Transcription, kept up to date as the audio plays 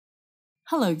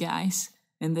Hello guys!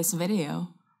 In this video,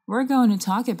 we're going to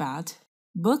talk about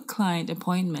book client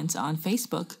appointments on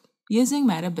Facebook using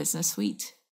Meta Business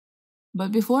Suite.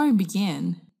 But before we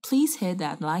begin, please hit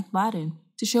that like button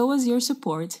to show us your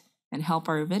support and help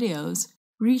our videos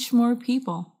reach more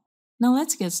people. Now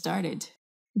let's get started.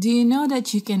 Do you know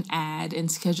that you can add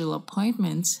and schedule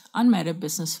appointments on Meta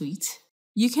Business Suite?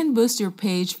 You can boost your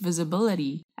page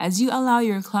visibility as you allow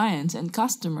your clients and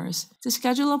customers to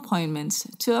schedule appointments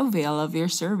to avail of your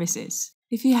services.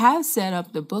 If you have set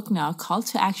up the Book Now call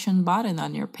to action button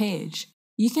on your page,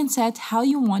 you can set how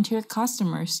you want your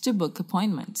customers to book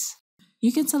appointments.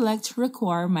 You can select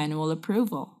Require Manual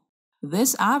Approval.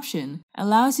 This option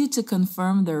allows you to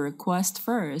confirm their request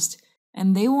first,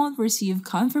 and they won't receive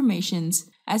confirmations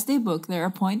as they book their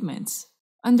appointments.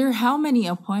 Under How many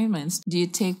appointments do you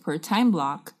take per time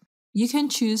block, you can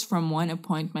choose from one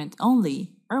appointment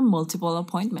only or multiple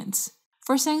appointments.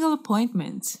 For single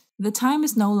appointments, the time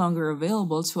is no longer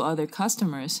available to other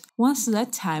customers once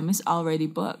that time is already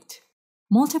booked.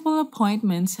 Multiple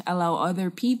appointments allow other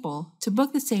people to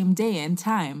book the same day and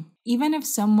time, even if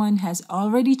someone has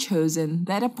already chosen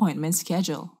that appointment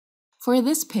schedule. For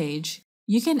this page,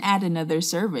 you can add another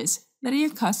service that your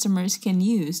customers can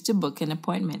use to book an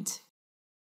appointment.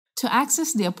 To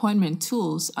access the appointment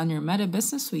tools on your Meta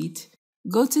Business Suite,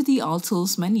 go to the All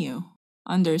Tools menu.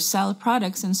 Under Sell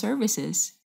Products and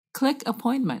Services, click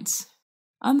Appointments.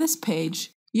 On this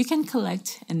page, you can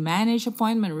collect and manage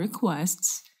appointment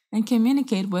requests and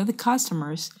communicate with the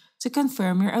customers to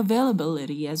confirm your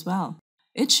availability as well.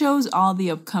 It shows all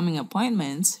the upcoming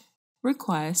appointments,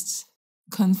 requests,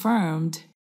 confirmed,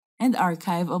 and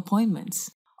archive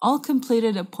appointments. All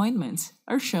completed appointments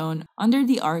are shown under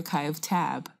the Archive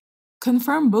tab.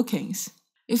 Confirm bookings.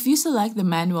 If you select the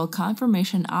manual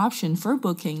confirmation option for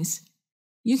bookings,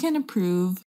 you can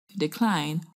approve,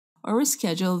 decline, or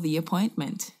reschedule the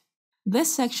appointment.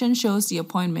 This section shows the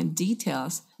appointment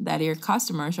details that your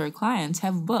customers or clients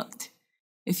have booked.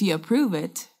 If you approve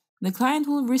it, the client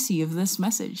will receive this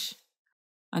message.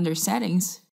 Under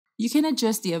Settings, you can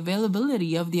adjust the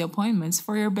availability of the appointments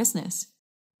for your business.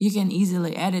 You can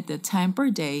easily edit the time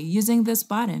per day using this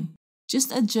button.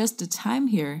 Just adjust the time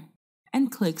here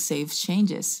and click Save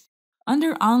Changes.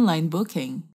 Under Online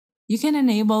Booking, you can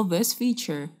enable this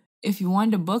feature if you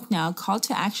want the Book Now call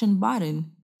to action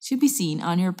button to be seen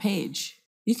on your page.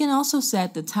 You can also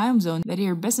set the time zone that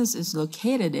your business is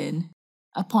located in,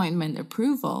 appointment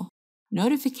approval,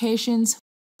 notifications,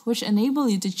 which enable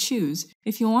you to choose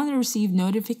if you want to receive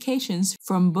notifications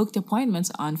from booked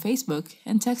appointments on Facebook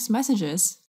and text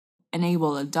messages,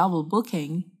 enable a double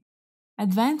booking,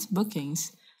 advanced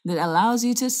bookings that allows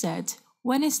you to set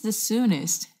when is the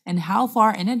soonest and how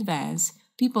far in advance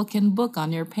people can book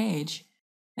on your page,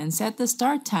 and set the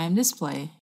start time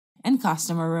display and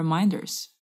customer reminders.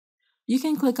 You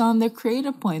can click on the Create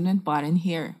Appointment button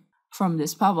here. From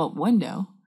this pop-up window,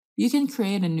 you can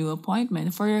create a new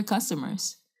appointment for your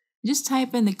customers. Just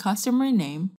type in the customer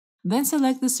name, then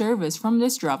select the service from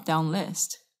this drop-down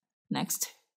list.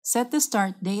 Next, set the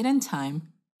start date and time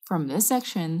from this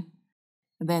section,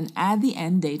 then add the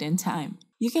end date and time.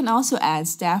 You can also add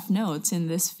staff notes in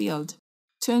this field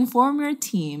to inform your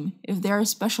team if there are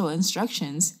special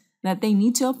instructions that they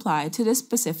need to apply to this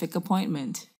specific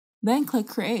appointment. Then click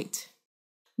Create.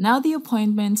 Now the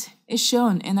appointment is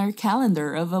shown in our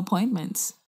calendar of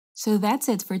appointments. So that's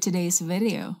it for today's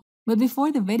video. But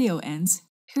before the video ends,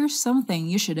 here's something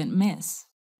you shouldn't miss.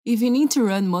 If you need to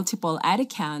run multiple ad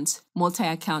accounts,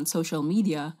 multi-account social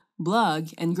media, blog,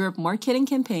 and group marketing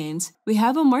campaigns, we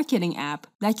have a marketing app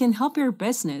that can help your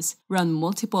business run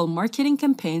multiple marketing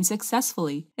campaigns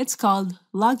successfully. It's called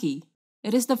Logi.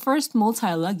 It is the first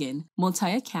multi-login,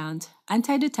 multi-account,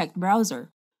 anti-detect browser.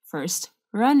 First,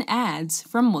 run ads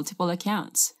from multiple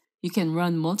accounts. You can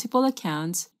run multiple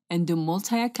accounts and do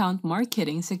multi-account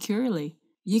marketing securely.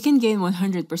 You can gain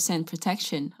 100%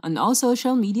 protection on all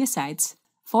social media sites,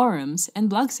 forums, and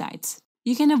blog sites.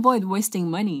 You can avoid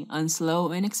wasting money on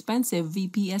slow and expensive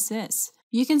VPSs.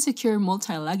 You can secure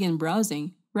multi-login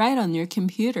browsing right on your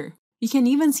computer. You can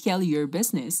even scale your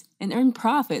business and earn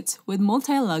profits with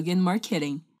multi-login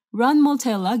marketing. Run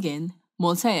multi-login,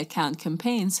 multi-account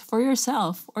campaigns for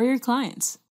yourself or your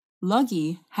clients.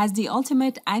 Logi has the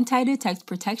ultimate anti-detect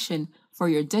protection for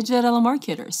your digital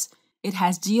marketers. It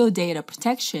has geodata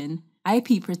protection,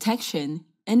 IP protection,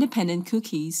 independent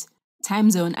cookies,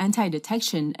 time zone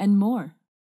anti-detection, and more.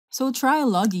 So try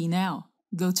Logi now.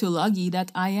 Go to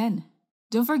logi.in.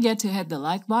 Don't forget to hit the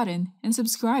like button and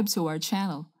subscribe to our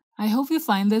channel. I hope you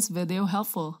find this video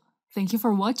helpful. Thank you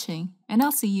for watching, and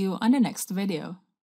I'll see you on the next video.